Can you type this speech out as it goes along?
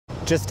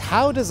Just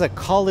how does a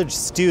college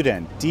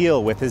student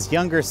deal with his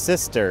younger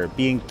sister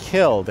being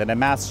killed in a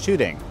mass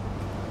shooting?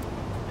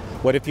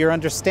 What if your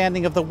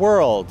understanding of the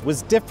world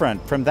was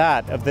different from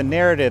that of the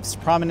narratives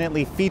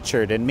prominently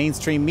featured in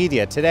mainstream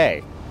media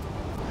today?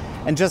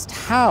 And just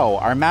how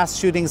are mass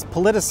shootings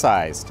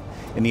politicized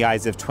in the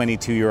eyes of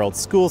 22-year-old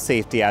school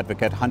safety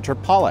advocate Hunter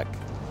Pollack?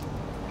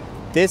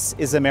 This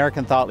is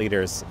American Thought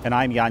Leaders, and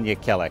I'm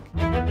Jekielek.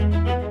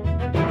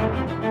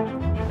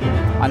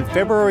 On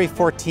February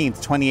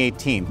 14th,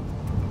 2018,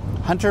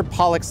 Hunter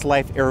Pollack's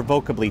life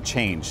irrevocably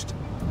changed.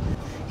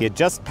 He had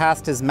just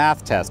passed his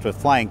math test with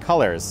flying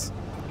colors,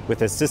 with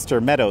his sister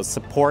Meadow's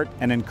support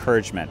and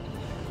encouragement.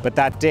 But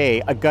that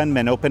day, a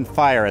gunman opened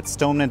fire at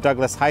Stoneman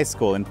Douglas High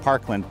School in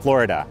Parkland,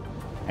 Florida,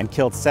 and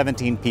killed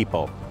 17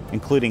 people,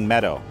 including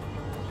Meadow.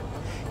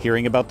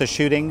 Hearing about the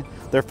shooting,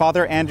 their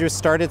father Andrew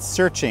started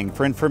searching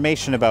for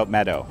information about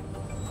Meadow.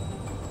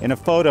 In a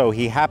photo,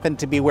 he happened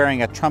to be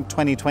wearing a Trump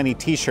 2020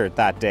 t-shirt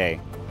that day,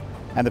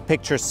 and the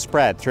picture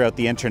spread throughout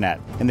the internet.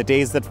 In the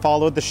days that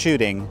followed the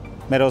shooting,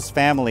 Meadow's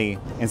family,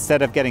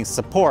 instead of getting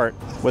support,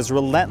 was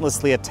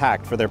relentlessly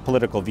attacked for their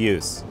political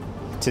views.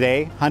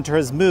 Today, Hunter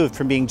has moved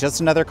from being just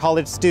another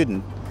college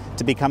student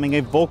to becoming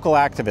a vocal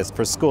activist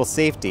for school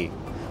safety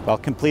while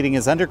completing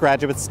his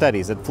undergraduate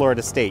studies at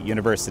Florida State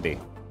University.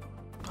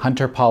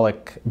 Hunter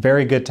Pollack,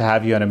 very good to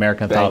have you on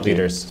American Thought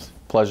Leaders.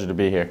 Pleasure to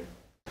be here.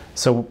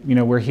 So,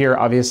 we're here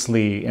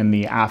obviously in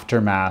the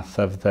aftermath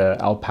of the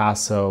El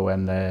Paso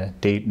and the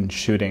Dayton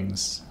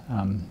shootings.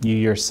 You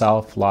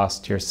yourself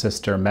lost your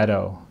sister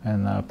Meadow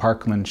in the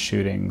Parkland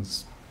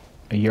shootings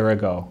a year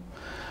ago.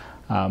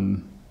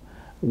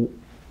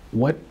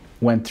 What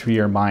went through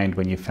your mind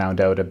when you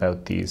found out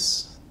about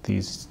these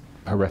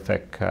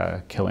horrific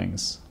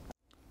killings?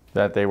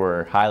 That they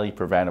were highly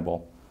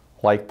preventable.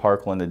 Like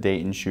Parkland, the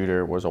Dayton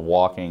shooter was a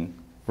walking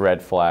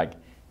red flag.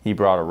 He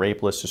brought a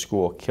rape list to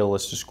school, a kill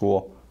list to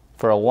school.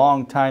 For a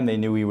long time, they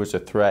knew he was a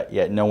threat,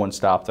 yet no one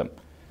stopped him.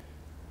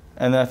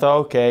 And I thought,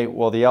 okay,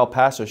 well, the El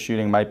Paso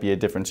shooting might be a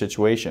different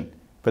situation.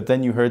 But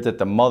then you heard that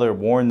the mother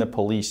warned the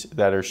police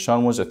that her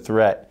son was a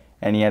threat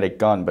and he had a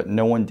gun, but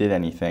no one did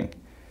anything.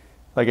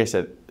 Like I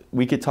said,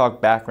 we could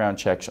talk background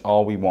checks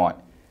all we want,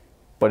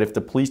 but if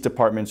the police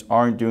departments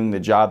aren't doing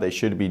the job they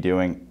should be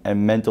doing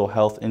and mental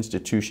health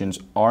institutions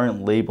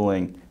aren't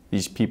labeling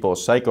these people as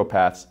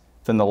psychopaths,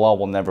 then the law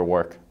will never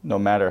work, no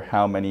matter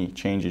how many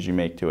changes you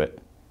make to it.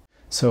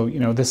 So,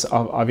 this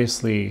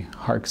obviously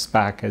harks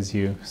back, as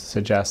you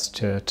suggest,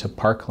 to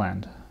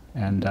Parkland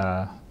and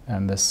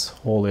this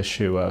whole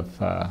issue of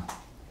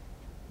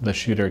the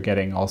shooter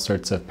getting all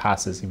sorts of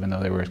passes, even though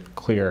there were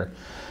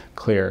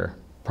clear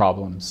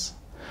problems.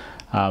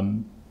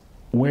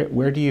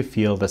 Where do you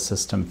feel the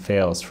system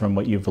fails from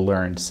what you've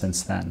learned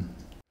since then?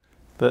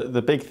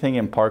 The big thing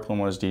in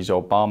Parkland was these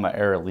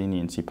Obama-era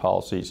leniency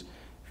policies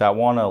that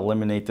want to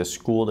eliminate the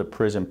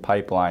school-to-prison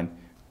pipeline,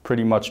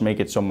 pretty much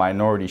make it so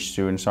minority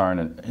students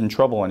aren't in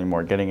trouble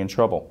anymore, getting in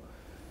trouble.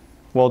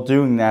 While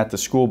doing that, the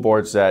school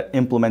boards that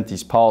implement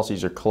these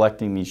policies are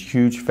collecting these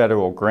huge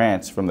federal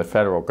grants from the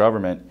federal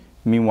government.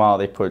 Meanwhile,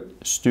 they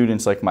put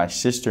students like my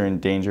sister in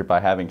danger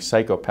by having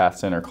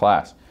psychopaths in her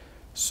class.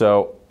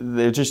 So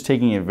they're just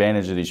taking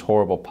advantage of these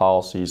horrible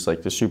policies,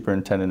 like the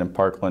superintendent in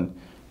Parkland,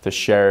 the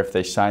sheriff.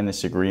 They signed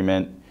this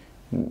agreement.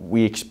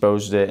 We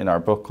exposed it in our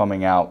book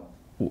coming out,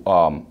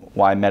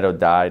 Why Meadow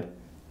Died.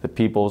 The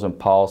peoples and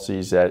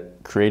policies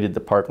that created the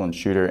Parkland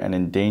shooter and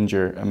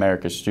endanger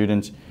America's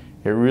students.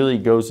 It really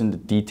goes into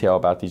detail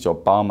about these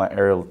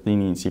Obama-era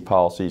leniency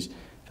policies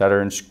that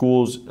are in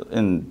schools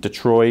in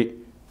Detroit,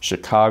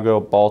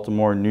 Chicago,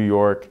 Baltimore, New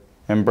York,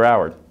 and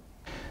Broward.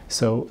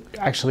 So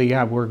actually,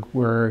 yeah,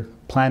 we're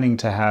planning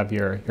to have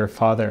your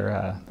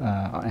father,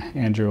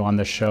 Andrew, on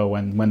the show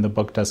when the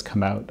book does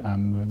come out.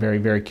 I'm very,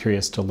 very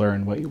curious to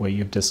learn what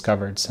you've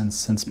discovered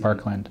since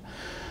Parkland.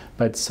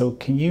 But so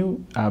can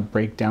you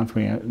break down for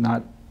me,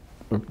 not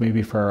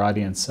maybe for our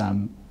audience,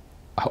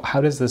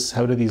 how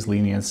do these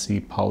leniency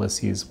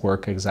policies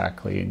work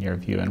exactly in your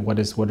view, and what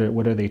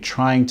are they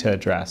trying to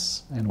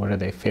address, and what are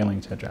they failing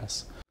to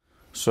address?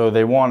 So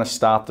they want to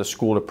stop the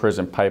school to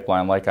prison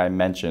pipeline, like I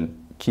mentioned,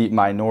 keep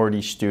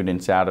minority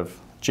students out of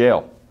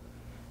jail.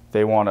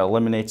 They want to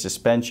eliminate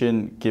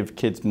suspension, give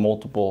kids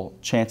multiple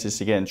chances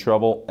to get in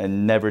trouble,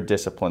 and never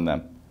discipline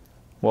them.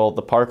 Well,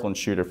 the Parkland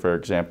shooter, for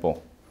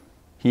example,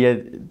 he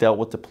had dealt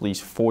with the police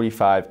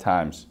 45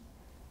 times,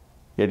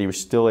 yet he was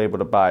still able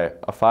to buy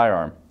a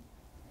firearm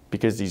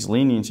because these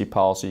leniency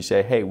policies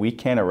say, hey, we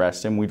can't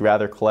arrest him. We'd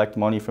rather collect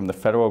money from the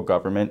federal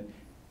government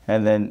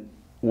and then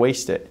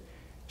waste it.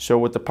 So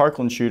with the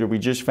Parkland shooter, we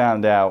just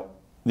found out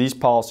these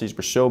policies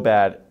were so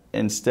bad,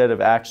 instead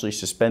of actually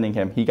suspending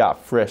him, he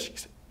got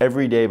frisked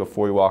every day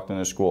before he walked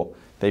into school.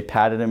 They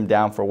patted him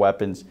down for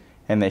weapons,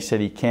 and they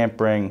said he can't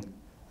bring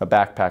a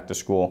backpack to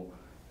school.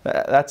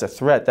 That's a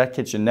threat. That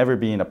kid should never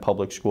be in a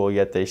public school,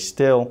 yet they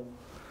still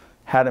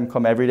had him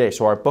come every day.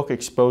 So our book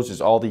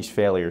exposes all these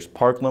failures.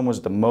 Parkland was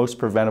the most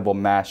preventable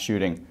mass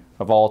shooting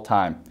of all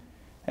time.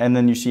 And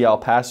then you see El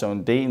Paso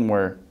and Dayton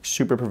were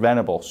super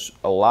preventable,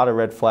 a lot of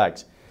red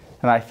flags.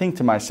 And I think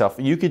to myself,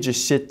 you could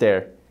just sit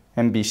there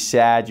and be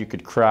sad, you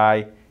could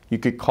cry, you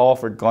could call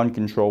for gun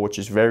control, which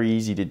is very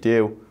easy to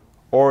do,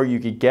 or you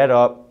could get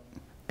up,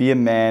 be a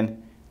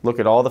man, look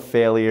at all the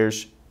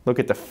failures, look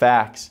at the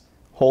facts,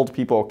 hold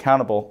people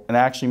accountable, and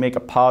actually make a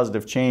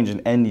positive change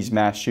and end these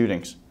mass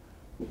shootings.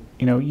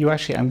 You know,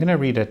 I'm going to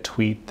read a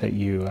tweet that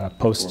you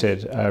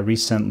posted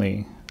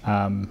recently,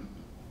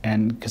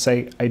 and because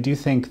I do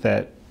think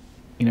that,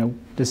 you know,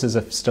 this is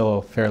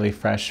still fairly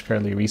fresh,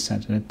 fairly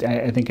recent, and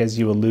I think as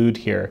you allude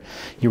here,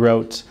 you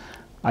wrote,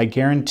 "I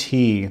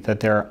guarantee that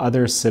there are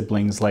other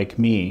siblings like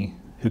me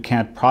who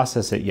can't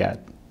process it yet,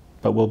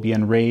 but will be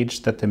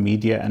enraged that the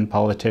media and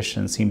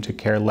politicians seem to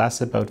care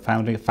less about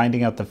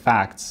finding out the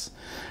facts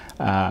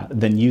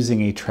than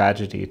using a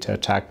tragedy to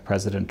attack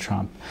President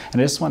Trump."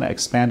 And I just want to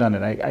expand on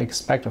it. I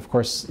expect, of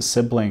course,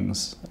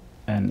 siblings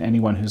and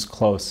anyone who's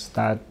close,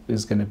 that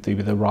is going to be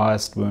the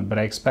rawest wound. But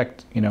I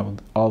expect, you know,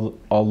 all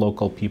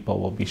local people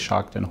will be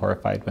shocked and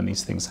horrified when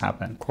these things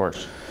happen. Of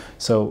course.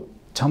 So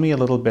tell me a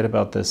little bit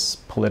about this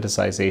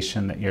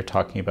politicization that you're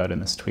talking about in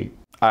this tweet.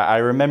 I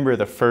remember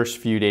the first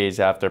few days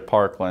after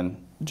Parkland,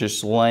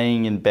 just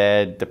laying in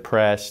bed,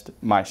 depressed.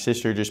 My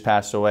sister just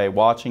passed away.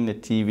 Watching the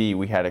TV,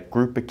 we had a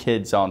group of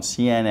kids on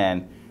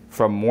CNN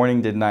from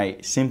morning to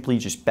night, simply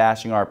just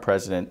bashing our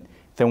president.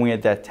 Then we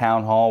had that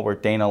town hall where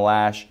Dana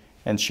Lash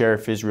and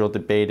Sheriff Israel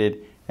debated,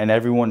 and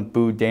everyone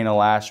booed Dana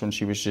Lash when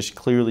she was just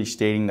clearly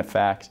stating the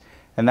facts.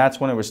 And that's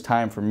when it was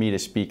time for me to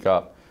speak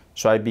up.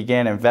 So I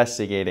began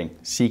investigating,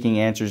 seeking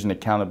answers and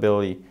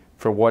accountability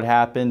for what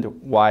happened,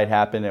 why it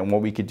happened, and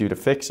what we could do to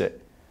fix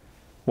it.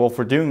 Well,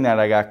 for doing that,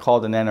 I got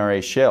called an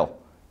NRA shill.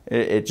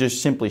 It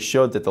just simply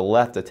showed that the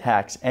left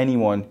attacks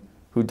anyone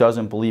who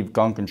doesn't believe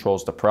gun control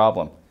is the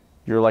problem.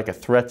 You're like a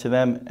threat to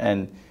them,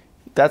 and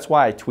that's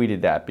why I tweeted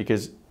that,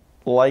 because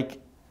like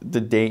the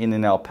Dayton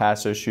and El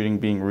Paso shooting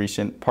being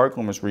recent,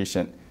 Parkland was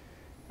recent,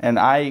 and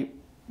I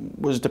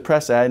was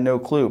depressed. I had no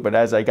clue, but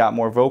as I got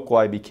more vocal,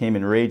 I became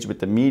enraged with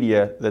the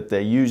media that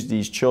they used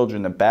these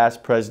children to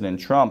bash President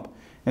Trump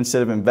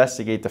instead of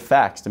investigate the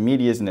facts. The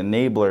media is an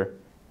enabler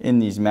in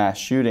these mass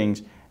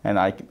shootings, and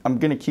I'm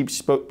going to keep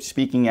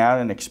speaking out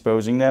and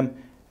exposing them,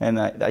 and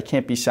I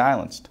can't be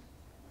silenced.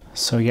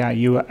 So yeah,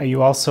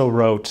 you also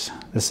wrote,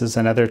 this is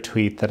another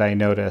tweet that I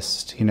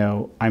noticed, you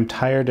know, "I'm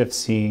tired of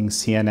seeing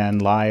CNN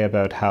lie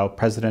about how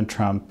President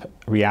Trump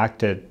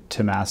reacted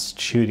to mass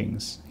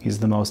shootings. He's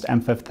the most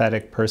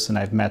empathetic person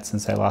I've met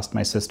since I lost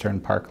my sister in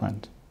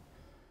Parkland."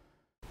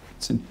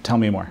 So tell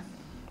me more.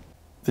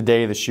 The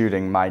day of the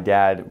shooting, my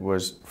dad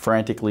was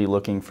frantically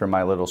looking for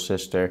my little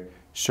sister,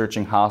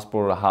 searching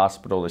hospital to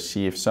hospital to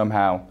see if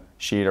somehow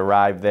she had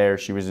arrived there.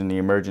 She was in the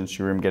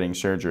emergency room getting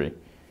surgery.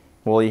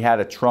 Well, he had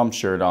a Trump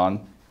shirt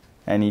on,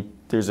 and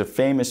there's a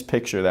famous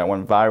picture that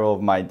went viral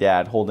of my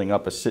dad holding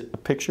up a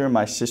picture of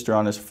my sister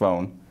on his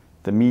phone.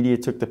 The media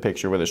took the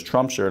picture with his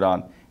Trump shirt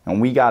on, and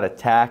we got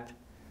attacked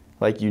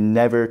like you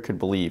never could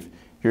believe.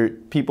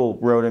 People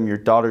wrote him, "Your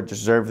daughter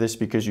deserved this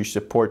because you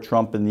support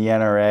Trump and the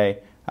NRA."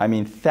 I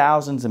mean,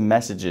 thousands of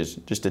messages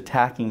just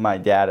attacking my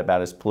dad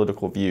about his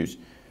political views.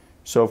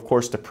 So, of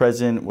course, the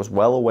president was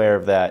well aware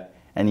of that,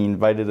 and he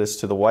invited us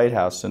to the White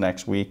House the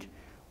next week.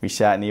 We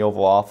sat in the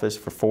Oval Office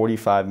for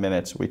 45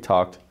 minutes. We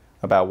talked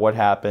about what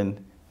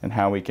happened and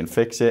how we can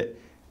fix it.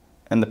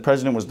 And the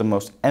president was the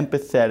most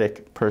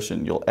empathetic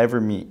person you'll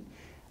ever meet.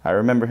 I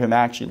remember him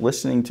actually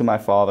listening to my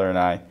father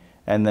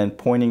and then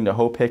pointing to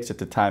Hope Hicks at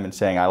the time and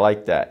saying, "I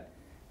like that."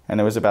 And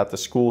it was about the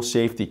School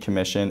Safety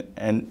Commission.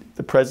 And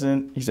the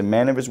president, he's a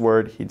man of his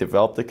word. He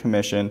developed the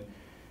commission.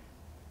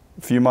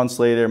 A few months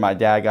later, my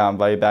dad got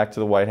invited back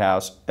to the White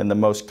House, and the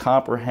most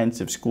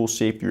comprehensive school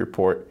safety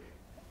report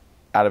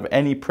out of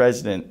any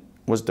president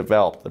was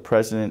developed. The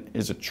president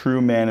is a true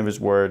man of his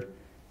word.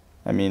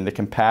 I mean, the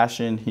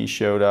compassion he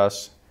showed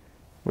us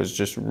was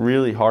just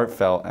really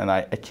heartfelt, and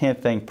I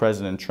can't thank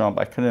President Trump.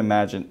 I couldn't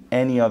imagine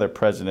any other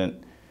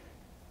president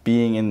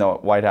being in the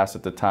White House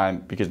at the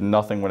time, because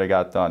nothing would have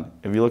got done.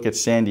 If you look at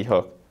Sandy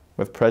Hook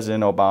with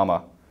President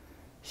Obama,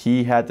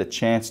 he had the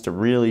chance to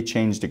really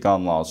change the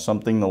gun laws,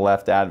 something the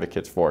left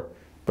advocates for,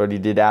 but he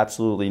did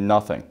absolutely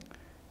nothing.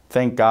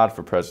 Thank God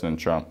for President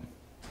Trump.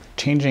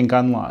 Changing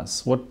gun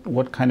laws,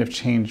 what kind of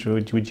change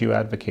would you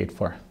advocate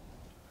for?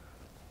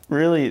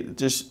 Really,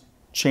 just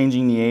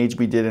changing the age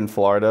we did in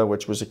Florida,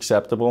 which was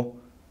acceptable.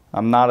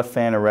 I'm not a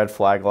fan of red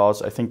flag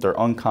laws. I think they're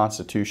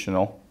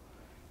unconstitutional.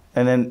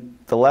 And then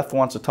the left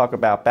wants to talk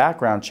about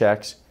background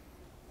checks.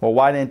 Well,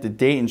 why didn't the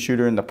Dayton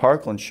shooter and the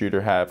Parkland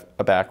shooter have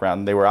a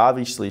background? They were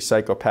obviously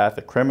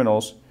psychopathic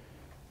criminals,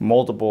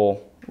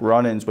 multiple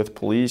run-ins with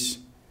police.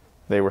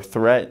 They were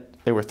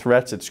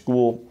threats at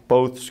school.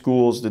 Both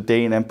schools, the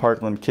Dayton and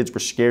Parkland kids, were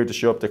scared to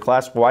show up to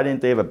class. Why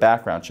didn't they have a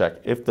background check?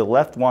 If the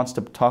left wants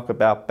to talk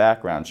about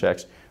background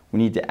checks, we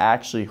need to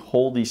actually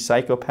hold these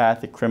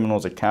psychopathic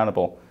criminals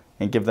accountable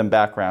and give them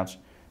backgrounds.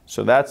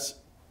 So that's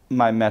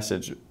my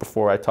message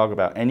before I talk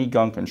about any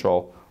gun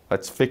control.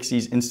 Let's fix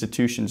these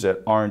institutions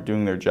that aren't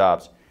doing their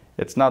jobs.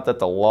 It's not that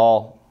the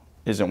law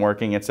isn't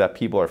working, it's that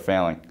people are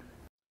failing.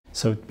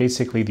 So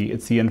basically,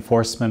 it's the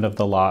enforcement of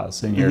the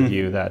laws, in your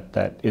view,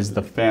 that is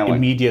the Family.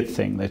 immediate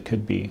thing that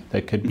could be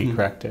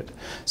corrected.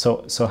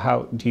 So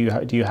how do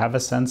you have a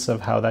sense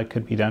of how that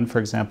could be done? For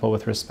example,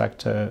 with respect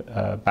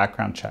to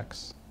background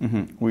checks.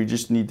 We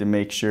just need to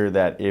make sure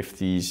that if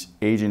these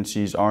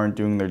agencies aren't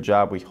doing their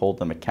job, we hold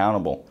them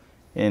accountable.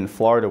 In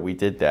Florida, we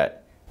did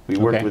that. We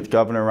worked with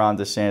Governor Ron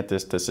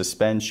DeSantis to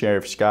suspend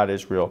Sheriff Scott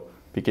Israel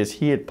because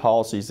he had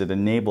policies that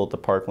enabled the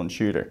Parkland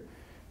shooter.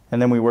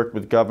 And then we worked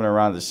with Governor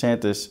Ron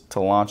DeSantis to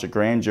launch a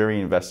grand jury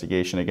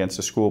investigation against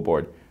the school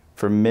board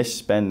for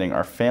misspending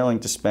or failing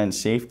to spend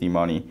safety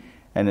money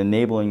and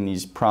enabling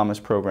these promise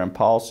program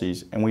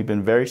policies. And we've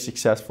been very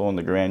successful in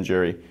the grand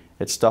jury.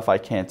 It's stuff I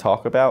can't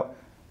talk about,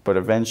 but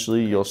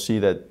eventually you'll see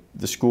that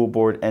the school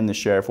board and the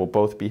sheriff will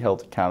both be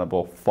held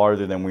accountable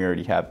farther than we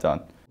already have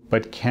done.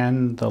 But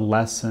can the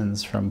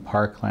lessons from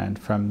Parkland,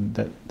 from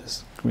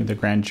the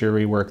grand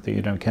jury work that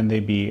you've done, can they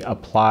be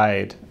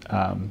applied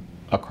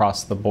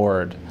across the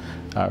board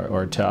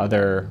or to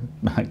other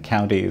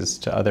counties,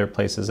 to other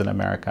places in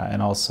America?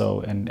 And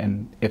also,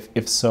 and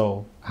if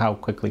so, how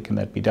quickly can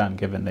that be done,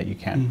 given that you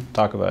can't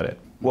talk about it?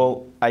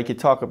 Well, I could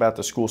talk about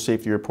the school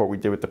safety report we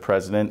did with the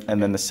president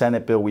and then the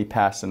Senate bill we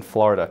passed in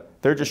Florida.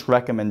 They're just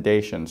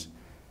recommendations.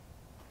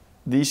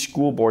 These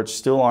school boards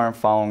still aren't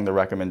following the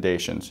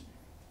recommendations.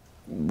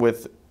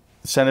 With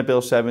Senate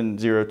Bill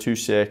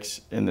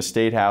 7026 in the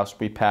State House,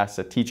 we passed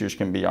that teachers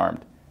can be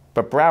armed.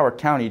 But Broward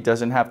County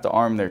doesn't have to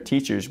arm their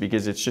teachers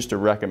because it's just a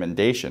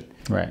recommendation.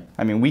 Right.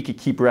 I mean, we could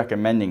keep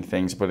recommending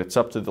things, but it's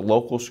up to the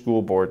local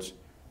school boards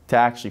to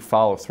actually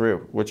follow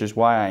through, which is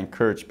why I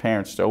encourage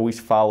parents to always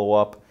follow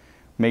up,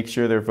 make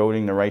sure they're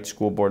voting the right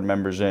school board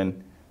members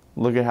in,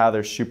 look at how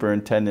their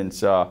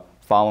superintendent's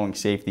following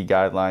safety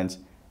guidelines,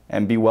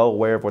 and be well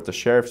aware of what the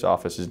sheriff's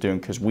office is doing,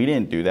 because we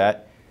didn't do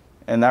that,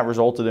 and that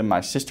resulted in my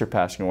sister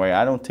passing away.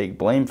 I don't take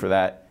blame for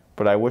that,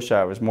 but I wish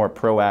I was more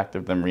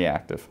proactive than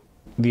reactive.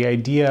 The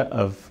idea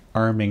of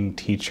arming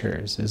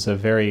teachers is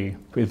very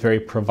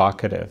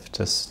provocative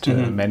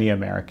to many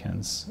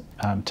Americans.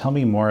 Tell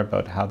me more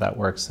about how that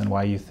works and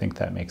why you think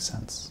that makes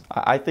sense.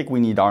 I think we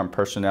need armed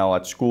personnel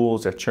at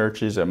schools, at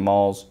churches, at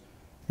malls,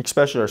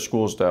 especially our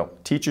schools though.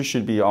 Teachers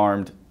should be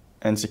armed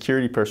and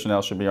security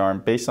personnel should be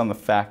armed based on the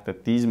fact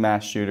that these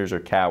mass shooters are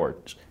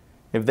cowards.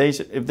 If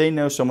they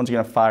know someone's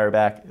going to fire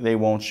back, they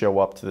won't show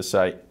up to the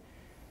site.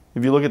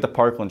 If you look at the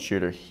Parkland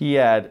shooter, he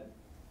had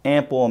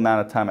ample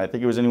amount of time. I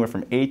think it was anywhere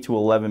from 8 to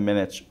 11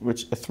 minutes,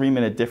 which a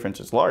 3-minute difference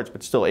is large,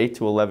 but still 8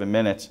 to 11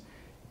 minutes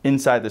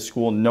inside the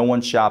school. No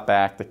one shot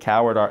back. The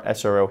coward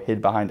SRO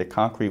hid behind a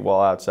concrete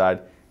wall outside,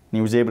 and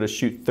he was able to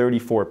shoot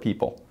 34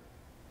 people.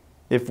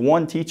 If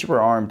one teacher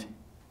were armed,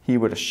 they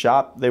would have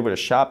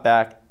shot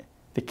back.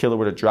 The killer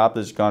would have dropped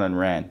his gun and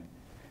ran.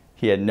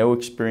 He had no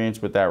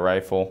experience with that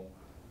rifle.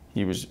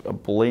 He was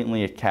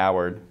blatantly a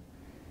coward.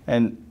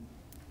 And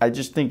I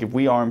just think if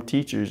we armed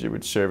teachers, it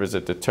would serve as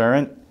a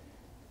deterrent,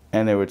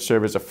 and it would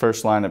serve as a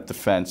first line of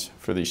defense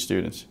for these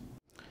students.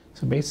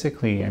 So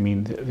basically, I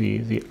mean,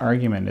 the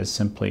argument is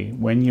simply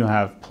when you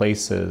have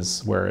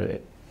places where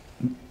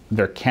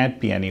there can't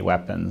be any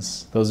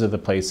weapons, those are the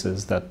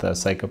places that the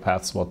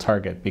psychopaths will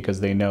target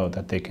because they know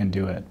that they can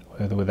do it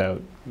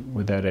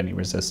without any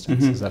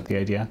resistance. Is that the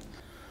idea?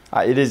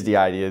 It is the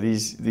idea.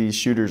 These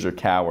shooters are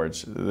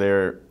cowards.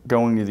 They're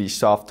going to these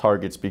soft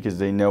targets because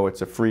they know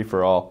it's a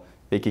free-for-all.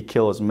 They could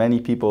kill as many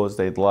people as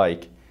they'd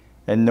like,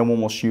 and no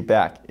one will shoot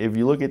back. If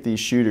you look at these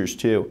shooters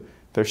too,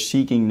 they're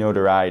seeking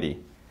notoriety.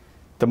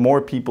 The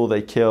more people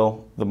they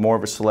kill, the more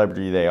of a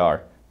celebrity they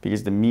are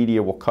because the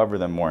media will cover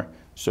them more.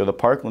 So the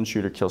Parkland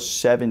shooter kills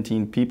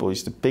 17 people.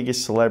 He's the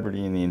biggest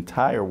celebrity in the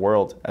entire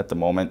world at the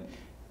moment.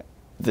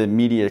 The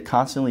media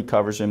constantly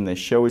covers him. They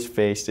show his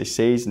face. They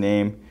say his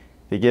name.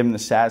 They give him the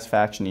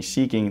satisfaction he's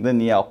seeking. Then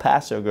the El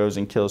Paso goes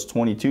and kills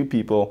 22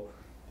 people.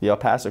 The El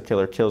Paso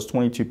killer kills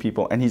 22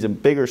 people, and he's a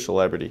bigger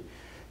celebrity.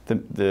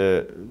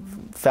 The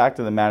fact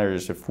of the matter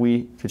is if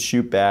we could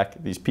shoot back,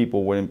 these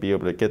people wouldn't be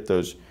able to get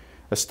those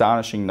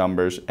astonishing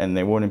numbers, and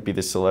they wouldn't be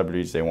the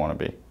celebrities they want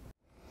to be.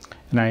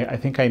 And I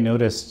think I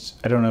noticed,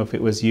 I don't know if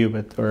it was you,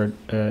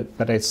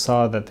 but I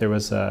saw that there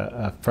was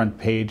a front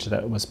page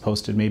that was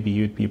posted. Maybe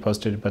you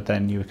posted it, but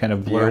then you kind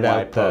of blurred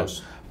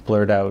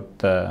out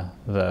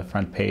the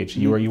front page.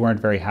 You weren't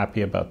very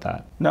happy about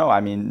that. No,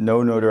 I mean,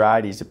 no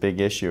notoriety is a big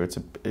issue. It's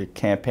a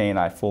campaign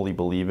I fully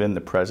believe in.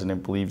 The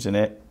president believes in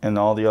it, and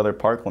all the other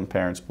Parkland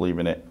parents believe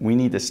in it. We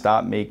need to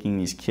stop making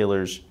these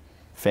killers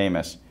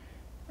famous,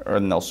 or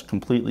they'll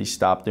completely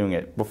stop doing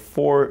it.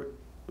 Before,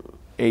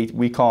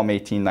 we call him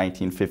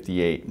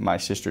 1958, my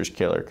sister's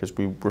killer, because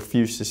we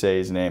refuse to say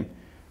his name.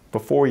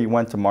 Before he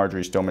went to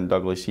Marjorie Stoneman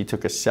Douglas, he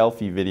took a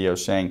selfie video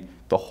saying,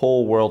 "The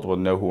whole world will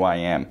know who I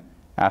am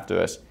after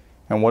this."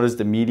 And what does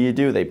the media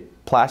do? They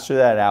plaster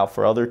that out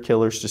for other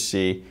killers to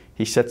see.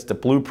 He sets the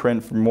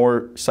blueprint for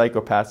more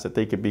psychopaths that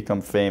they could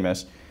become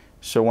famous.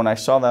 So when I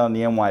saw that on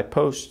the NY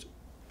Post,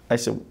 I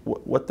said,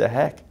 what the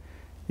heck?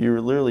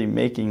 You're literally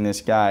making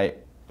this guy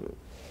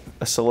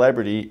a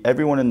celebrity.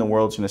 Everyone in the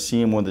world's going to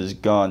see him with his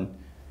gun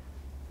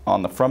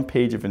on the front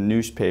page of a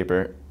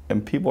newspaper,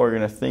 and people are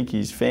going to think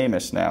he's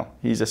famous now.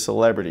 He's a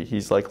celebrity.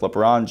 He's like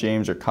LeBron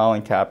James or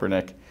Colin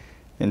Kaepernick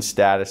in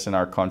status in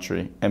our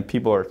country, and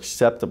people are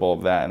acceptable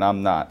of that, and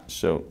I'm not.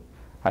 So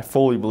I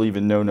fully believe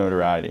in no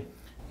notoriety.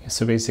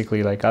 So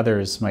basically, like,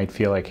 others might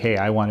feel like, hey,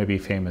 I want to be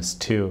famous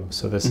too,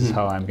 so this is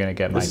how I'm going to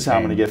get my fame. This is how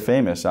I'm going to get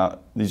famous.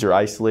 These are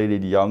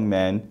isolated young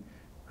men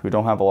who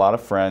don't have a lot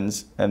of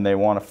friends, and they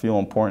want to feel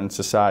important in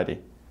society.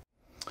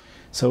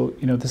 So,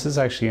 you know, this is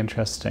actually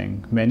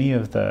interesting. Many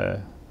of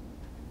the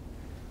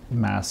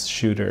mass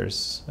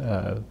shooters,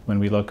 when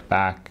we look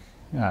back,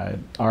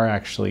 are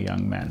actually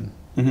young men.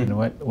 And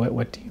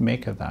what do you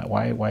make of that?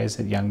 Why is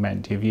it young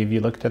men? Have you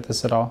looked at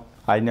this at all?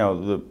 I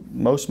know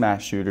most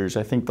mass shooters,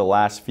 I think the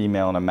last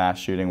female in a mass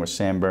shooting was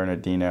San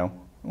Bernardino,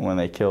 when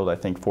they killed, I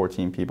think,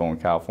 14 people in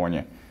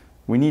California.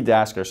 We need to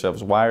ask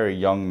ourselves, why are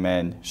young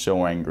men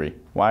so angry?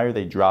 Why are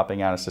they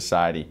dropping out of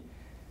society?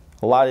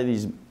 A lot of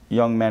these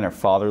young men are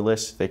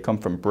fatherless. They come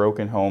from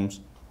broken homes.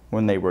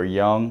 When they were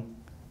young,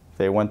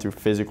 they went through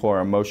physical or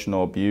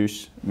emotional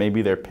abuse.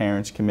 Maybe their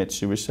parents commit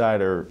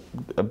suicide or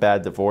a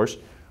bad divorce.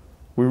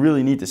 We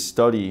really need to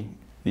study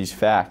these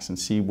facts and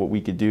see what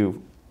we could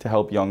do to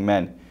help young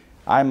men.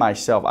 I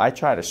myself, I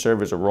try to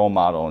serve as a role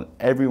model in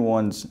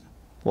everyone's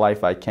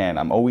life I can.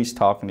 I'm always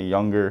talking to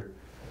younger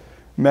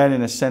men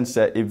in a sense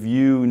that if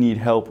you need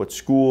help with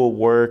school,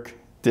 work,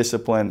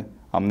 discipline,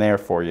 I'm there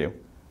for you.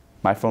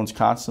 My phone's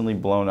constantly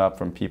blown up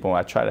from people.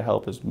 I try to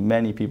help as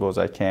many people as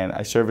I can.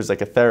 I serve as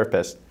like a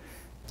therapist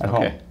at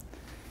home.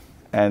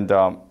 And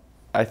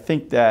I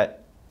think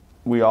that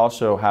we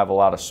also have a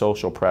lot of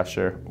social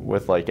pressure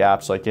with like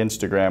apps like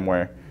Instagram,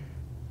 where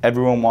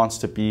everyone wants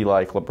to be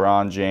like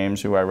LeBron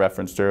James, who I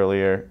referenced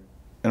earlier,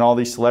 and all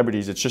these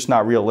celebrities. It's just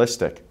not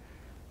realistic.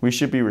 We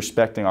should be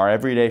respecting our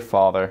everyday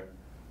father.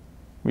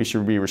 We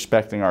should be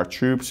respecting our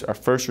troops, our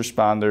first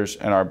responders,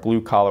 and our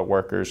blue-collar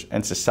workers,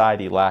 and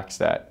society lacks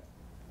that.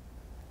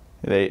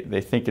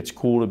 They think it's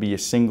cool to be a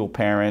single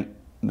parent.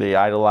 They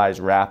idolize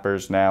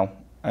rappers now.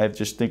 I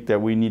just think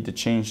that we need to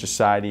change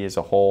society as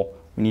a whole.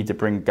 We need to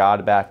bring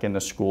God back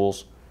into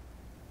schools.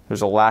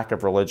 There's a lack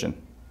of religion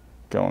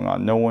going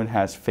on. No one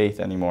has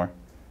faith anymore.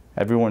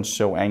 Everyone's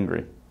so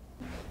angry.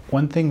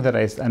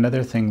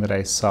 Another thing that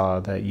I saw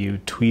that you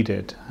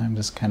tweeted, I'm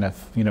just kind of,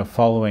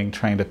 following,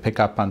 trying to pick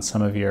up on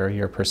some of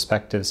your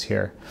perspectives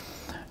here,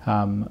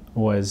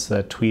 was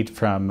a tweet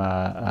from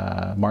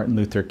Martin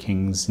Luther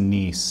King's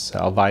niece,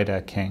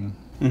 Alvida King.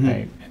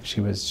 Right?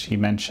 She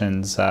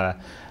mentions,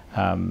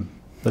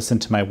 listen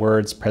to my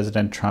words,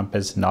 President Trump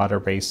is not a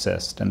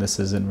racist, and this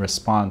is in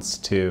response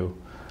to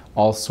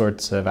all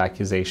sorts of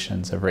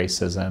accusations of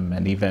racism,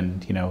 and even,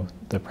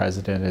 the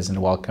president isn't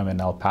welcome in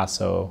El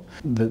Paso,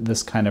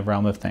 this kind of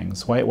realm of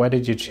things. Why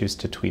did you choose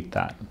to tweet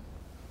that?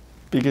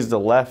 Because the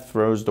left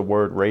throws the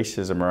word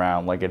racism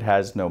around like it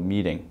has no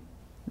meaning.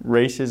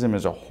 Racism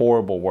is a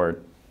horrible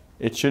word.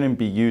 It shouldn't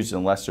be used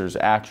unless there's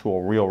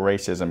actual real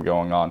racism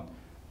going on.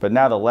 But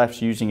now the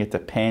left's using it to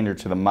pander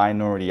to the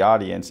minority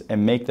audience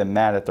and make them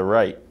mad at the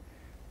right.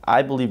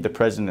 I believe the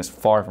president is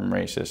far from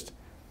racist.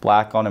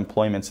 Black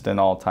unemployment's at an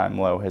all-time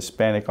low.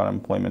 Hispanic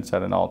unemployment's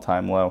at an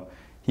all-time low.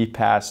 He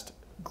passed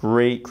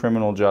great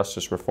criminal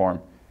justice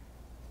reform.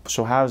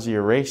 So how is he a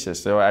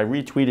racist? So I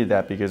retweeted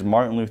that because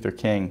Martin Luther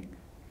King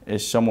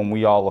is someone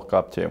we all look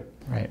up to.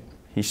 Right.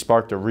 He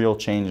sparked a real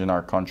change in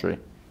our country.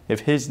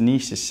 If his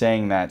niece is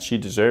saying that, she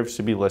deserves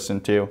to be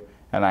listened to,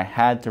 and I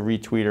had to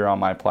retweet her on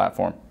my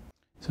platform.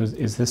 So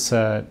is this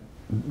an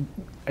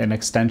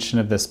extension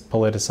of this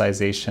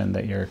politicization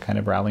that you're kind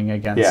of rallying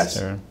against?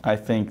 Yes. Or? I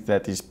think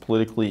that these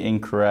politically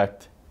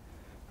incorrect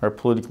or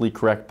politically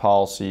correct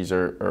policies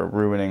are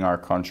ruining our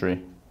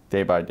country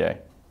day by day.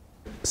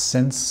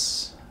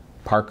 Since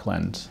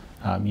Parkland,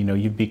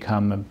 you've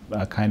become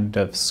a kind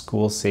of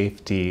school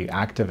safety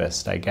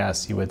activist, I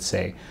guess you would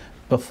say.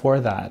 Before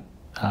that,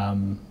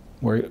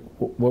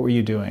 what were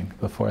you doing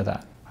before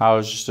that? I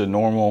was just a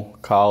normal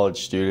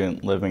college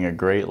student living a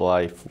great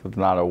life with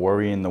not a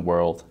worry in the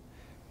world.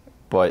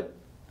 But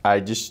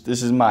this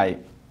is my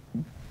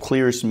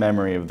clearest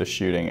memory of the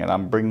shooting, and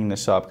I'm bringing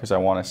this up because I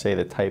want to say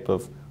the type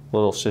of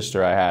little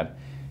sister I had.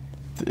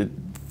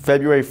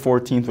 February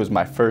 14th was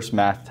my first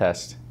math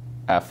test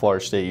at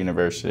Florida State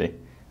University.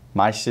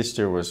 My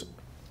sister was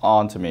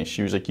on to me.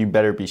 She was like, you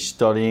better be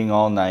studying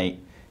all night.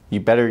 You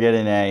better get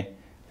an A.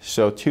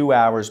 So 2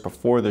 hours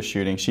before the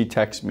shooting, she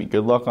texted me,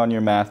 good luck on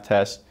your math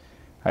test.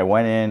 I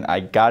went in, I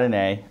got an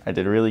A, I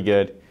did really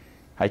good.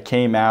 I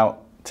came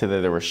out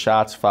there were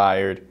shots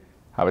fired.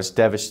 I was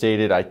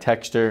devastated. I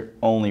texted her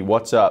only,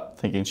 what's up,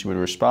 thinking she would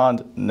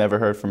respond. Never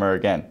heard from her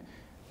again.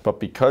 But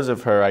because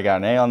of her, I got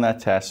an A on that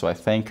test, so I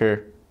thank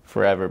her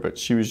forever. But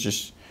she was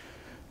just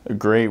a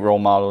great role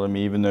model to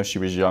me, even though she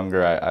was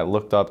younger. I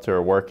looked up to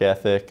her work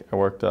ethic. I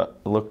looked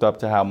up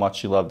to how much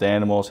she loved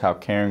animals, how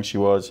caring she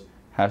was,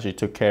 how she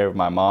took care of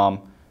my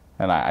mom.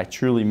 And I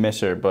truly miss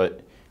her.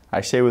 But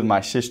I say with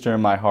my sister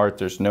in my heart,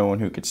 there's no one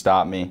who could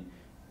stop me.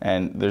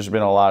 And there's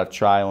been a lot of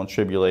trial and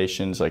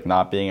tribulations, like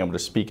not being able to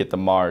speak at the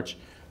march,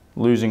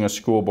 losing a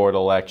school board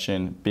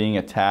election, being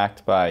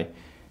attacked by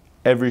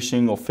every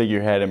single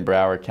figurehead in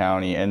Broward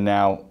County and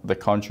now the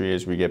country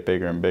as we get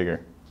bigger and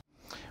bigger.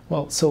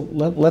 Well, so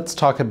let's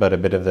talk about a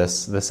bit of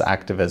this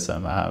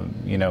activism.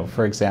 You know,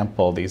 for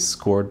example, these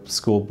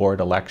school board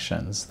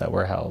elections that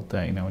were held,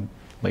 you know, in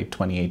late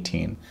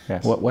 2018.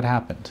 Yes. What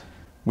happened?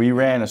 We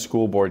ran a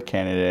school board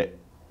candidate,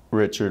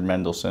 Richard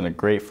Mendelson, a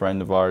great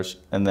friend of ours,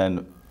 and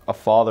then a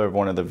father of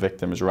one of the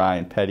victims,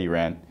 Ryan Petty,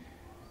 ran.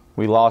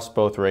 We lost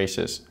both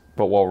races,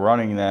 but while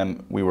running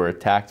them, we were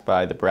attacked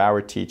by the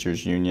Broward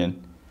Teachers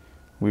Union.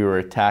 We were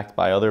attacked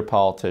by other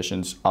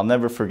politicians. I'll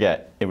never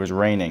forget, it was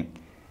raining,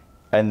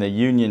 and the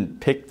union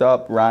picked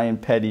up Ryan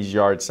Petty's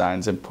yard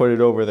signs and put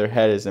it over their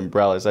head as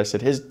umbrellas. I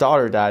said, his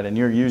daughter died and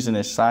you're using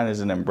his sign as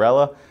an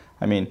umbrella?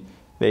 I mean,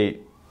 they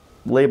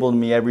labeled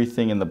me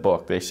everything in the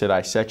book. They said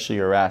I sexually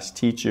harassed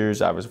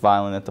teachers, I was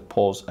violent at the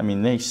polls. I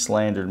mean, they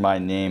slandered my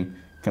name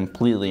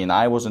completely, and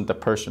I wasn't the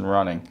person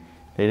running.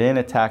 They didn't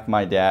attack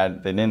my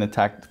dad. They didn't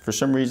attack, for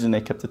some reason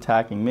they kept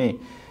attacking me.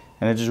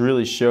 And it just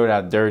really showed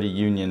how dirty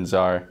unions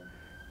are.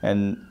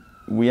 And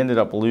we ended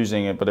up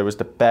losing it, but it was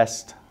the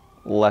best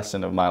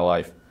lesson of my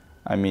life.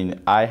 I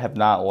mean, I have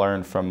not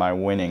learned from my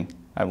winning.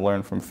 I've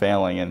learned from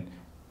failing. And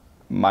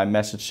my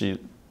message to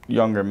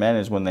younger men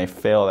is when they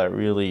fail,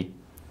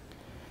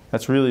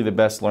 that's really the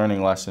best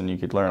learning lesson. You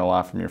could learn a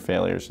lot from your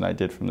failures, and I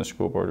did from the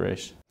school board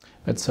race.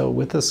 But so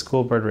with the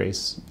school board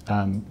race,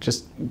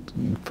 just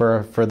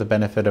for the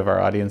benefit of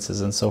our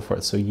audiences and so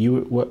forth, so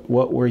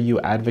what were you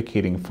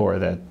advocating for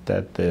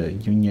that the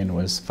union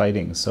was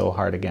fighting so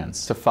hard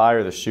against? To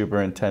fire the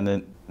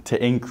superintendent,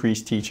 to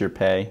increase teacher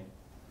pay.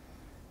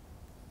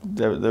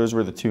 Those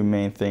were the two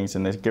main things,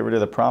 and to get rid of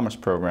the Promise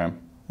program,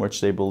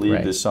 which they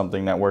believed is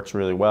something that works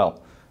really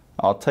well.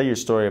 I'll tell you a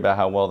story about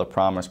how well the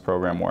Promise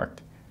program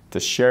worked. The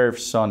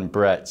sheriff's son,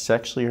 Brett,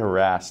 sexually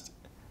harassed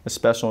a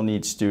special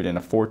needs student,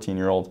 a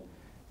 14-year-old,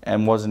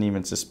 and wasn't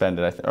even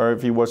suspended. Or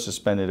if he was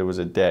suspended, it was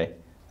a day.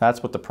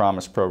 That's what the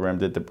Promise program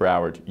did to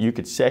Broward. You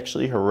could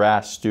sexually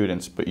harass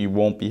students, but you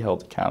won't be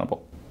held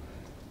accountable.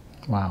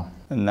 Wow.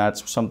 And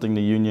that's something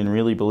the union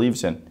really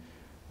believes in.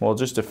 Well,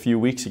 just a few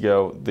weeks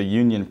ago, the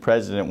union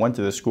president went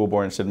to the school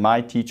board and said,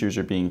 my teachers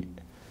are being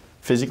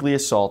physically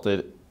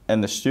assaulted,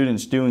 and the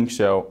students doing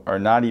so are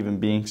not even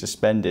being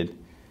suspended.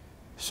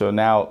 So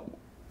now,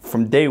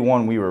 from day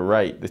one, we were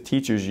right. The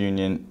teachers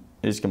union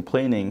is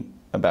complaining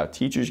about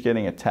teachers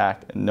getting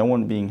attacked and no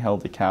one being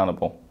held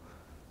accountable.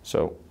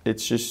 So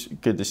it's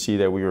just good to see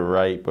that we were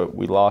right, but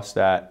we lost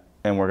that,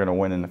 and we're going to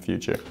win in the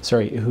future.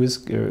 Sorry,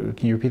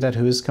 can you repeat that?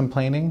 Who's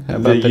complaining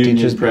about the union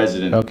teachers?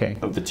 President okay.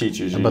 of the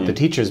teachers union. About the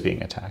teachers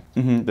being attacked.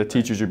 Mm-hmm. The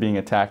teachers are being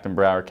attacked in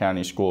Broward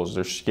County schools.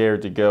 They're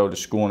scared to go to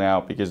school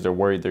now because they're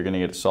worried they're going to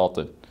get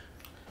assaulted.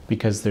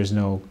 Because there's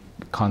no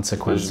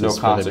consequences. There's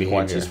no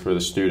consequences for for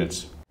the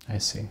students. I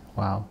see.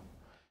 Wow.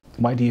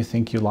 Why do you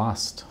think you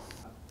lost?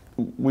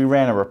 We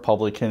ran a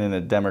Republican in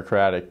a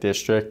Democratic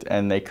district,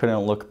 and they couldn't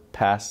look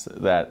past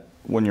that.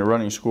 When you're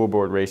running school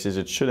board races,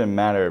 it shouldn't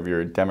matter if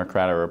you're a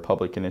Democrat or a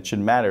Republican. It should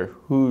matter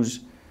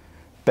who's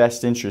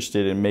best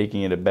interested in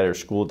making it a better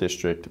school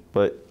district.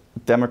 But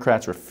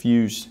Democrats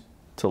refuse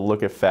to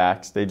look at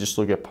facts. They just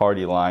look at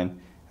party line.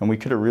 And we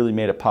could have really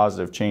made a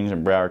positive change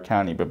in Broward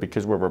County, but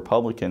because we're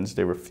Republicans,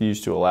 they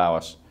refuse to allow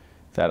us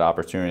that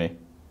opportunity.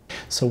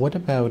 So what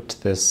about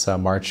this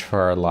March for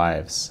Our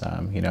Lives?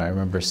 You know, I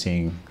remember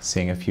seeing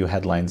a few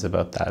headlines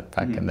about that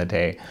back in the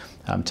day.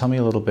 Tell me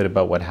a little bit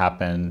about what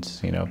happened,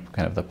 you know,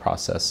 kind of the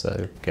process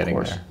of getting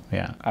there.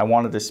 Yeah. I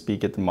wanted to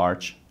speak at the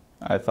march.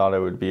 I thought it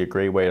would be a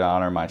great way to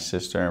honor my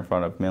sister in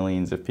front of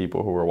millions of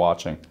people who were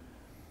watching.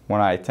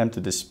 When I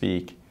attempted to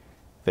speak,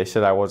 they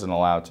said I wasn't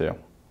allowed to,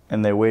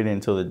 and they waited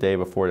until the day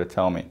before to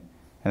tell me.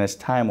 And as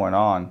time went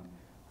on,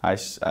 I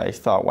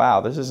thought,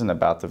 wow, this isn't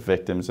about the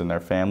victims and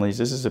their families.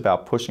 This is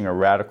about pushing a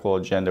radical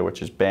agenda,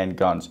 which is ban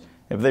guns.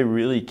 If they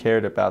really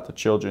cared about the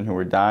children who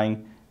were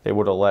dying, they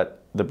would have let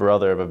the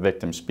brother of a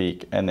victim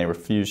speak, and they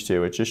refused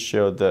to. It just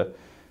showed the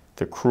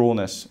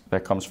cruelness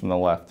that comes from the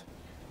left.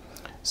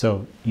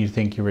 So you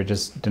think you were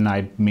just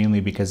denied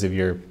mainly because of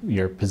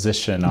your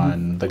position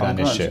on the gun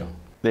issue?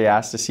 They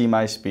asked to see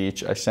my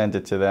speech. I sent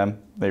it to them.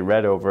 They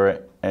read over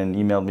it and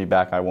emailed me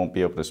back I won't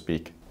be able to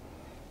speak.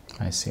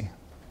 I see.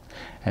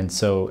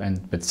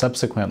 But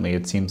subsequently,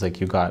 it seems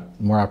like you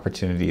got more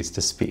opportunities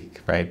to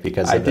speak, right?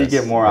 Because I did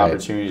get more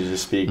opportunities to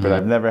speak, but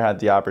I've never had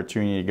the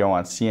opportunity to go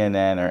on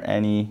CNN or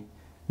any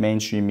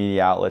mainstream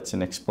media outlets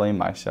and explain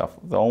myself.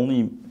 The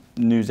only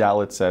news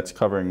outlets that's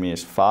covering me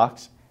is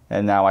Fox,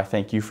 and now I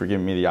thank you for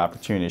giving me the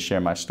opportunity to share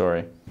my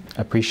story.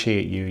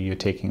 Appreciate you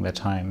taking the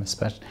time,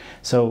 especially.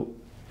 So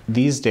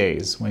these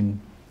days, when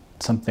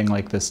something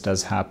like this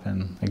does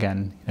happen,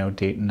 again, you know,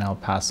 Dayton, El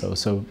Paso,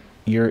 so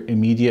you're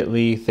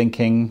immediately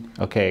thinking,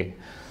 okay,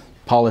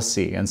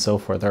 policy and so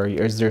forth, or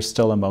is there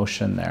still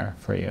emotion there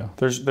for you?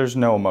 There's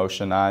no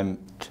emotion. I'm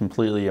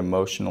completely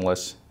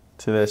emotionless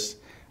to this.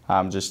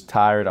 I'm just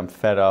tired. I'm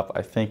fed up.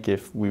 I think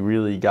if we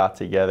really got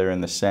together in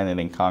the Senate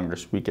and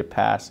Congress, we could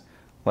pass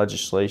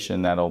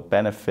legislation that'll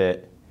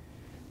benefit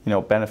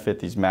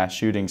these mass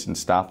shootings and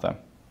stop them.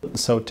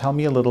 So tell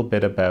me a little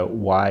bit about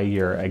why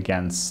you're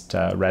against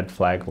red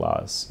flag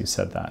laws. You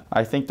said that.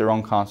 I think they're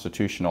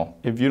unconstitutional.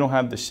 If you don't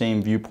have the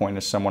same viewpoint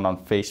as someone on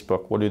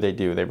Facebook, what do?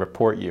 They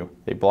report you,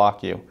 they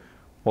block you.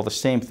 Well, the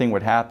same thing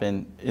would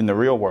happen in the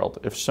real world.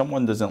 If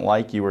someone doesn't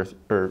like you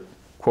or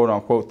quote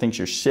unquote thinks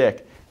you're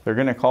sick, they're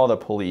going to call the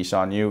police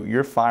on you.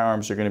 Your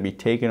firearms are going to be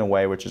taken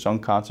away, which is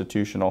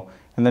unconstitutional,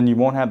 and then you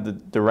won't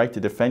have the right to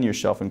defend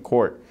yourself in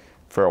court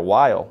for a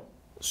while.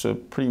 So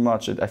pretty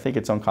much, I think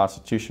it's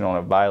unconstitutional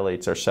and it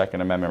violates our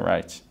Second Amendment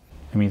rights.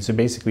 I mean, so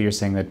basically you're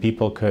saying that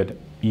people could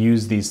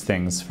use these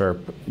things for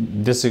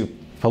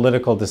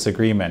political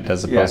disagreement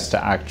as opposed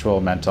to actual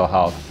mental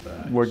health.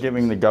 We're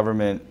giving the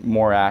government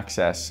more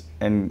access,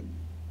 and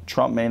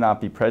Trump may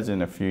not be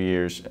president in a few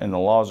years, and the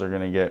laws are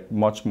going to get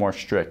much more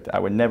strict. I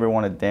would never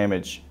want to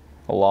damage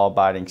a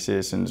law-abiding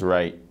citizen's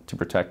right to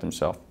protect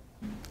himself.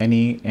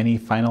 Any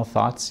final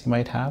thoughts you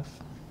might have?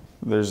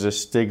 There's a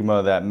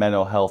stigma that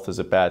mental health is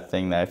a bad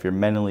thing, that if you're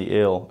mentally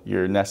ill,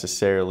 you're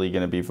necessarily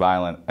going to be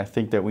violent. I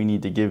think that we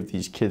need to give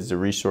these kids the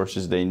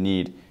resources they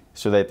need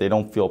so that they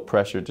don't feel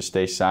pressured to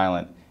stay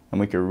silent,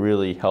 and we could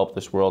really help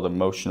this world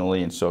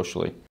emotionally and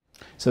socially.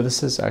 So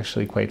this is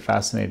actually quite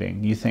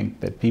fascinating. You think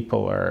that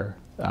people are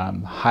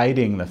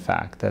hiding the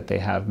fact that they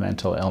have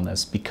mental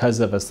illness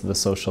because of the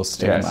social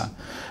stigma. Yes.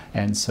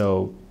 And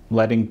so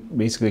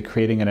basically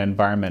creating an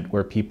environment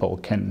where people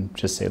can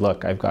just say,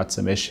 look, I've got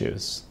some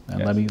issues,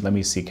 and let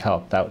me seek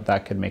help.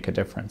 That could make a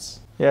difference.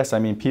 Yes, I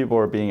mean, people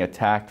are being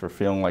attacked for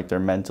feeling like they're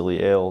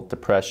mentally ill.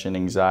 Depression,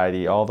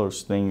 anxiety, all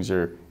those things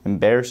are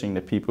embarrassing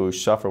to people who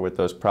suffer with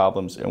those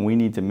problems, and we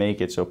need to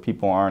make it so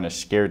people aren't as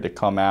scared to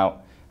come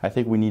out. I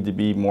think we need to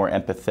be more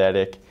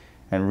empathetic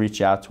and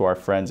reach out to our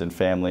friends and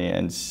family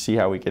and see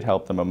how we could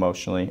help them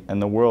emotionally.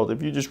 And the world,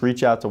 if you just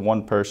reach out to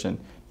one person,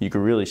 you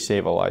could really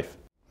save a life.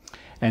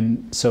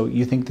 And so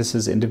you think this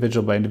is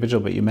individual by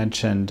individual, but you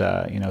mentioned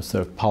sort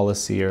of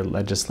policy or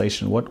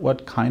legislation.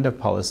 What kind of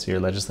policy or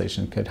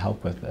legislation could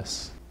help with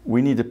this?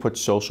 We need to put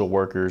social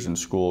workers in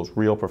schools,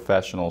 real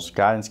professionals.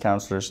 Guidance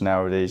counselors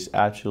nowadays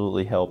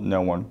absolutely help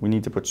no one. We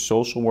need to put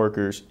social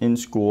workers in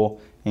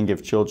school and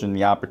give children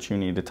the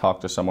opportunity to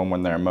talk to someone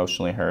when they're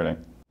emotionally hurting.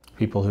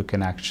 People who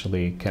can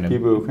actually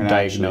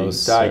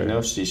diagnose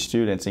these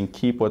students and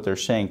keep what they're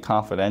saying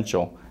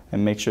confidential,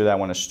 and make sure that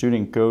when a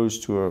student goes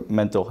to a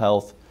mental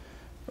health,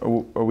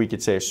 or we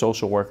could say a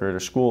social worker at a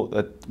school,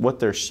 that what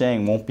they're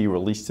saying won't be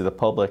released to the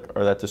public,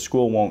 or that the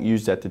school won't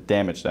use that to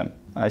damage them.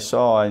 I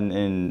saw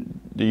in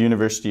the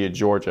University of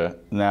Georgia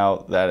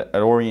now that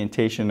at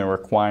orientation they're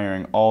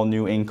requiring all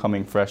new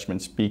incoming freshmen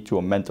speak to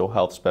a mental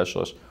health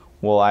specialist.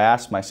 Well, I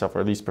asked myself,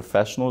 are these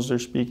professionals they're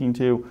speaking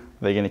to?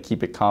 Are they going to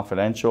keep it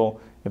confidential?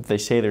 If they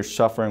say they're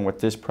suffering with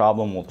this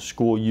problem, will the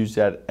school use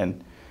that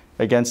and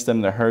against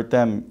them to hurt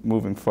them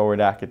moving forward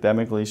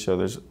academically? So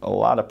there's a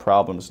lot of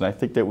problems, and I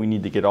think that we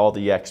need to get all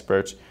the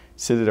experts,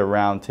 sit at a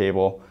round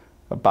table,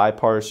 a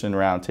bipartisan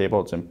round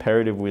table. It's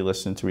imperative we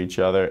listen to each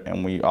other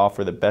and we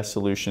offer the best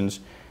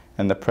solutions,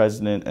 and the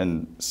President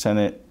and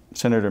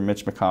Senator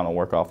Mitch McConnell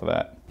work off of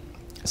that.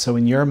 So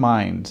in your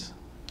mind,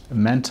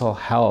 mental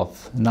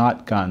health,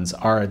 not guns,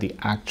 are the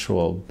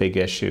actual big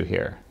issue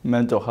here?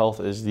 Mental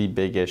health is the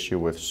big issue.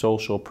 With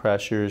social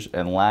pressures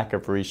and lack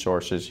of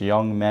resources,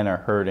 young men are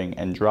hurting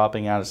and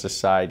dropping out of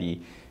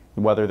society,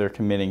 whether they're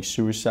committing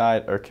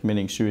suicide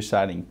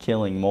and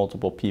killing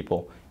multiple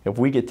people. If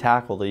we could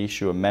tackle the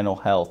issue of mental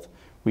health,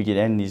 we could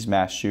end these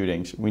mass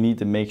shootings. We need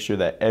to make sure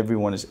that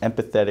everyone is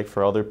empathetic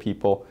for other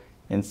people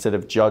instead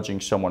of judging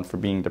someone for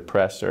being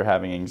depressed or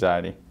having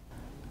anxiety.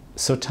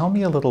 So tell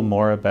me a little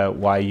more about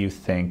why you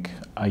think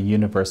a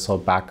universal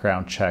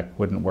background check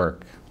wouldn't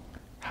work.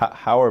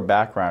 How are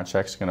background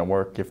checks going to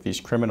work if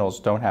these criminals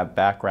don't have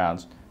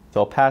backgrounds?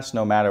 They'll pass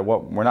no matter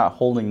what. We're not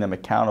holding them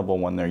accountable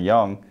when they're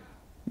young,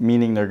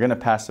 meaning they're going to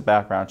pass the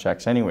background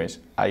checks anyways.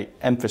 I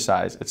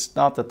emphasize, it's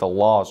not that the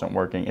law isn't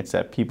working, it's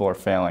that people are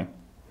failing.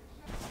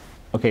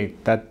 Okay,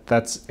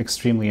 that's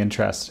extremely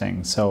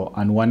interesting. So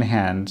on one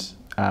hand,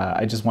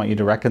 I just want you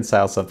to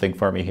reconcile something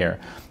for me here.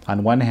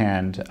 On one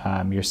hand,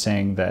 you're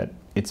saying that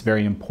it's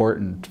very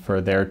important for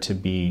there to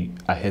be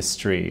a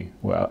history,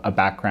 a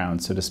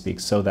background, so to speak,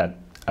 so that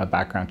a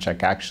background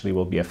check actually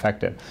will be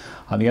effective.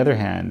 On the other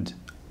hand,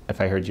 if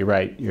I heard you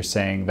right, you're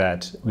saying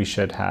that we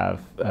should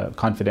have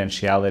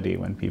confidentiality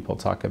when people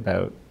talk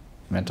about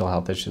mental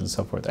health issues and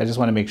so forth. I just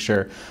want to make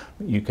sure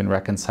you can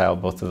reconcile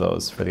both of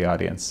those for the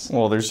audience.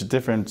 Well, there's a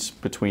difference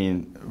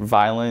between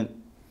violent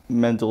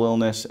mental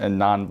illness and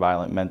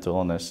non-violent mental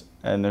illness,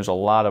 and there's a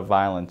lot of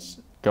violence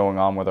going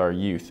on with our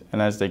youth,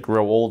 and as they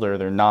grow older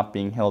they're not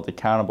being held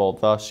accountable,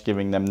 thus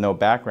giving them no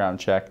background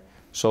check,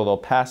 so they'll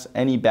pass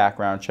any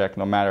background check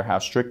no matter how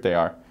strict they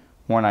are.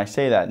 When I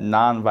say that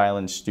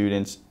non-violent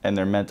students and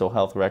their mental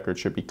health record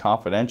should be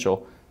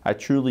confidential, I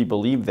truly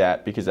believe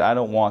that, because I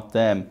don't want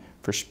them,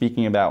 for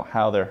speaking about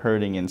how they're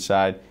hurting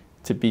inside,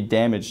 to be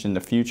damaged in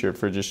the future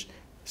for just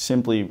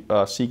simply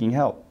seeking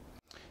help.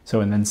 So,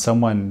 and then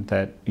someone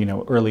that, you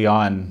know, early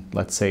on,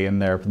 let's say in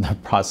the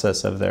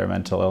process of their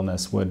mental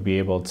illness, would be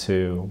able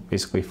to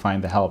basically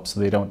find the help so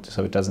it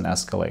doesn't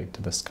escalate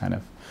to this kind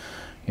of,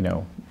 you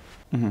know,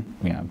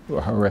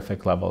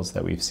 horrific levels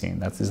that we've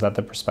seen. Is that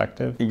the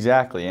perspective?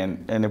 Exactly,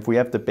 and if we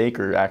have to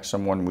Baker Act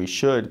someone, we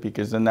should,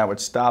 because then that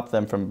would stop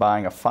them from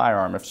buying a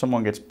firearm. If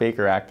someone gets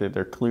Baker Acted,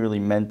 they're clearly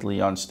mentally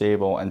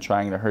unstable and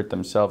trying to hurt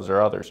themselves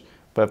or others.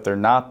 But if they're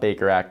not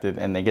Baker Acted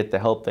and they get the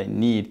help they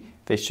need,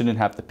 they shouldn't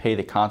have to pay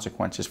the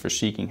consequences for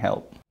seeking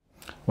help.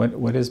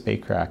 What is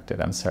Baker Acted?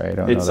 I'm sorry, I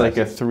don't know. It's like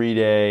a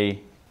 3-day,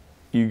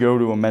 you go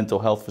to a mental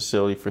health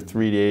facility for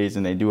 3 days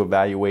and they do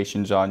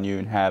evaluations on you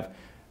and have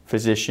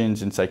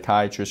physicians and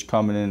psychiatrists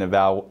come in and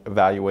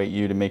evaluate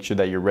you to make sure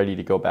that you're ready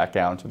to go back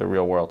out into the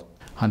real world.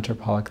 Hunter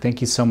Pollack, thank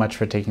you so much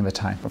for taking the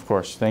time. Of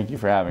course, thank you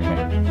for having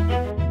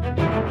me.